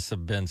passed, it must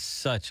have been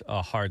such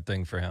a hard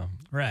thing for him.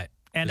 Right.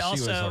 And she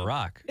also, was a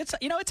rock.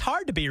 It's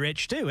hard to be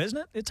rich too, isn't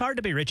it? It's hard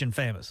to be rich and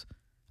famous.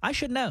 I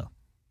should know.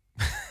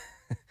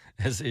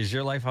 Is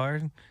your life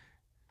hard?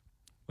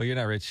 Well, you're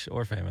not rich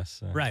or famous.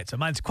 So. Right. So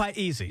mine's quite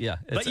easy. Yeah.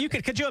 But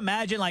could you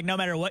imagine, like, no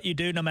matter what you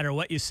do, no matter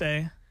what you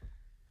say,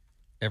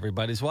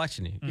 everybody's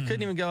watching you. You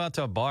couldn't even go out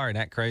to a bar and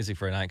act crazy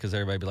for a night because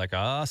everybody'd be like,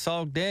 I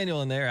saw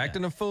Daniel in there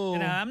acting a fool.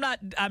 I'm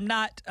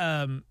not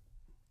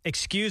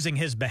excusing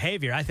his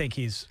behavior. I think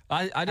he's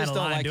I just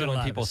don't like it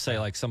when people say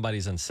stuff. like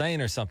somebody's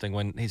insane or something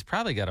when he's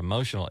probably got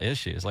emotional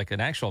issues, like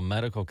an actual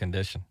medical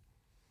condition.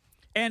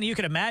 And you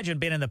can imagine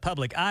being in the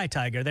public eye,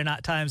 Tiger. There are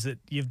not times that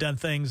you've done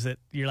things that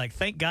you're like,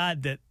 thank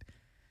God that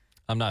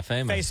I'm not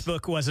famous.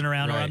 Facebook wasn't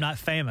around, or Right. I'm not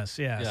famous.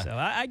 Yeah. So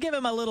I give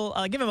him a little.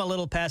 I'll give him a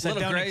little pass.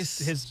 Little grace.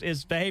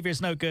 His behavior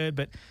is no good.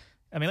 But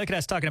I mean, look at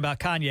us talking about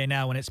Kanye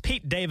now when it's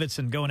Pete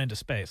Davidson going into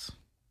space.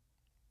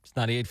 It's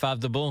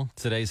 98.5 The Bull,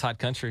 today's hot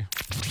country.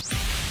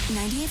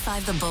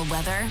 98.5 The Bull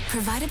weather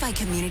provided by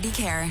Community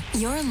Care,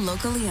 your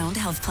locally owned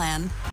health plan.